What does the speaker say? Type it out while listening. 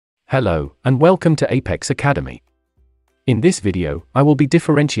Hello, and welcome to Apex Academy. In this video, I will be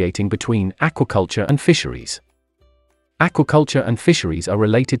differentiating between aquaculture and fisheries. Aquaculture and fisheries are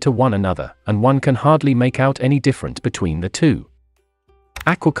related to one another, and one can hardly make out any difference between the two.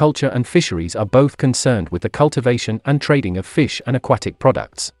 Aquaculture and fisheries are both concerned with the cultivation and trading of fish and aquatic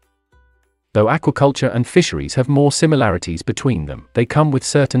products. Though aquaculture and fisheries have more similarities between them, they come with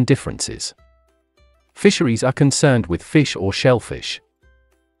certain differences. Fisheries are concerned with fish or shellfish.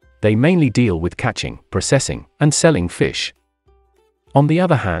 They mainly deal with catching, processing, and selling fish. On the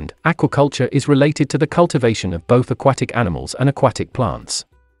other hand, aquaculture is related to the cultivation of both aquatic animals and aquatic plants.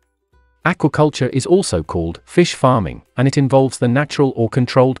 Aquaculture is also called fish farming, and it involves the natural or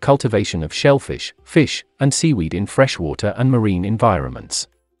controlled cultivation of shellfish, fish, and seaweed in freshwater and marine environments.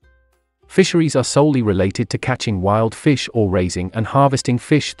 Fisheries are solely related to catching wild fish or raising and harvesting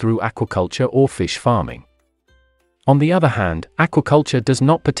fish through aquaculture or fish farming. On the other hand, aquaculture does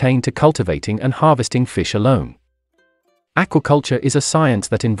not pertain to cultivating and harvesting fish alone. Aquaculture is a science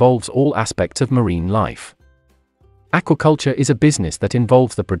that involves all aspects of marine life. Aquaculture is a business that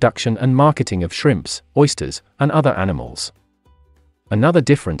involves the production and marketing of shrimps, oysters, and other animals. Another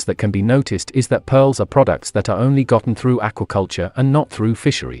difference that can be noticed is that pearls are products that are only gotten through aquaculture and not through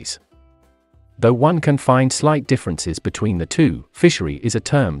fisheries. Though one can find slight differences between the two, fishery is a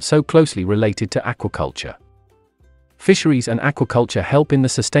term so closely related to aquaculture. Fisheries and aquaculture help in the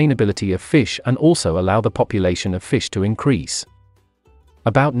sustainability of fish and also allow the population of fish to increase.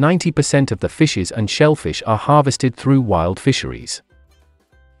 About 90% of the fishes and shellfish are harvested through wild fisheries.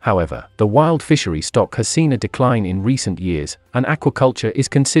 However, the wild fishery stock has seen a decline in recent years, and aquaculture is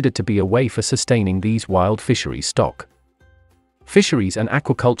considered to be a way for sustaining these wild fishery stock. Fisheries and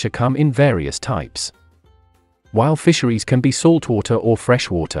aquaculture come in various types. While fisheries can be saltwater or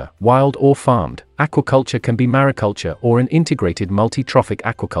freshwater, wild or farmed, aquaculture can be mariculture or an integrated multi-trophic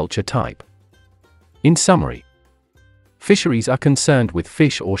aquaculture type. In summary, fisheries are concerned with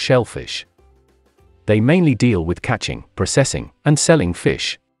fish or shellfish. They mainly deal with catching, processing, and selling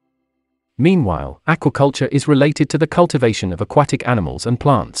fish. Meanwhile, aquaculture is related to the cultivation of aquatic animals and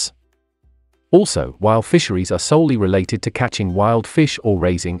plants. Also, while fisheries are solely related to catching wild fish or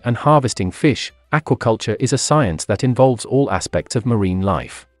raising and harvesting fish, aquaculture is a science that involves all aspects of marine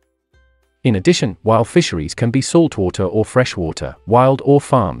life. In addition, while fisheries can be saltwater or freshwater, wild or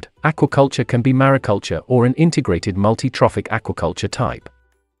farmed, aquaculture can be mariculture or an integrated multi-trophic aquaculture type.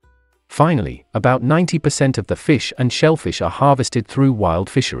 Finally, about 90% of the fish and shellfish are harvested through wild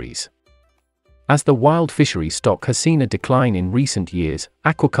fisheries. As the wild fishery stock has seen a decline in recent years,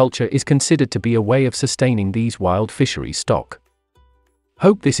 aquaculture is considered to be a way of sustaining these wild fishery stock.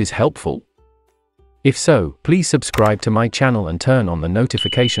 Hope this is helpful. If so, please subscribe to my channel and turn on the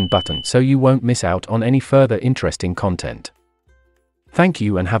notification button so you won't miss out on any further interesting content. Thank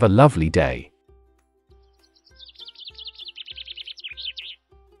you and have a lovely day.